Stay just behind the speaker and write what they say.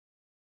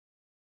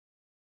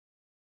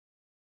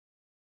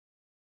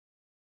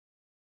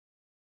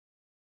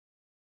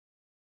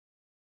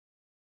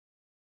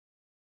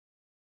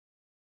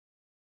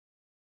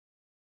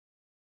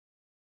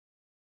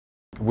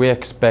we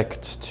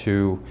expect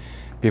to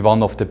be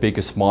one of the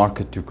biggest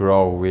markets to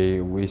grow.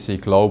 We see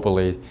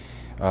globally,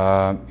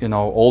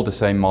 all the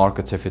same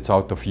markets, if it's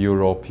out of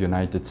Europe,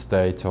 United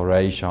States or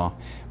Asia,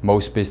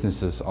 most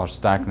businesses are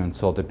stagnant.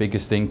 So the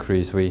biggest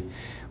increase we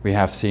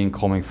have seen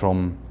coming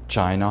from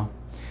China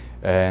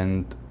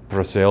and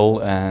Brazil,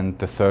 and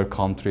the third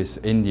country is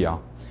India.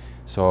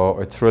 So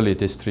it's really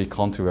these three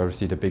countries where we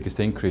see the biggest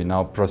increase.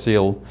 Now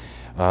Brazil,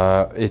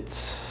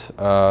 it's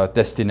a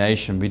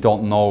destination we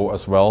don't know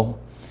as well,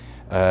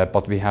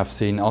 but we have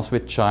seen, as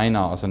with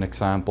China as an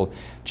example,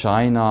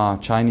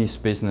 Chinese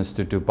business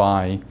to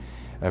Dubai,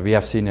 we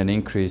have seen an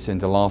increase in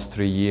the last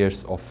 3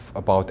 years of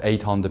about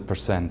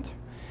 800%.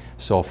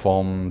 So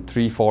from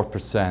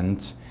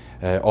 3–4%,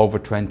 over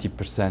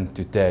 20%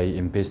 today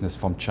in business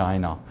from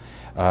China.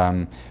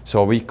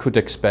 So we could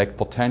expect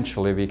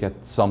potentially we get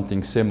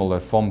something similar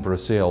from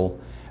Brazil.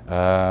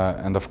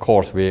 And of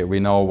course we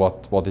know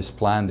what is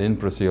planned in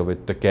Brazil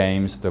with the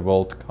games, the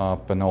World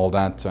Cup and all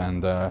that,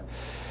 and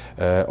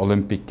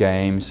Olympic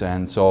Games.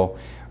 And so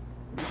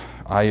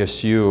I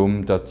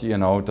assume that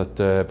that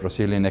the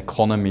Brazilian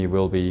economy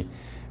will be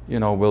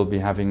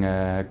having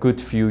a good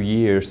few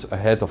years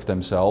ahead of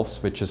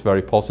themselves, which is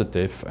very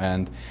positive.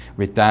 And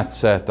with that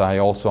said, I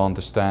also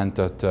understand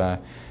that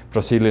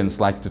Brazilians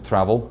like to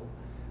travel.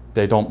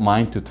 They don't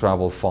mind to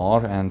travel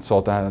far, and so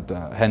that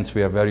hence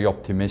we are very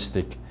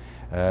optimistic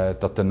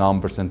that the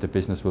numbers and the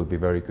business will be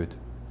very good.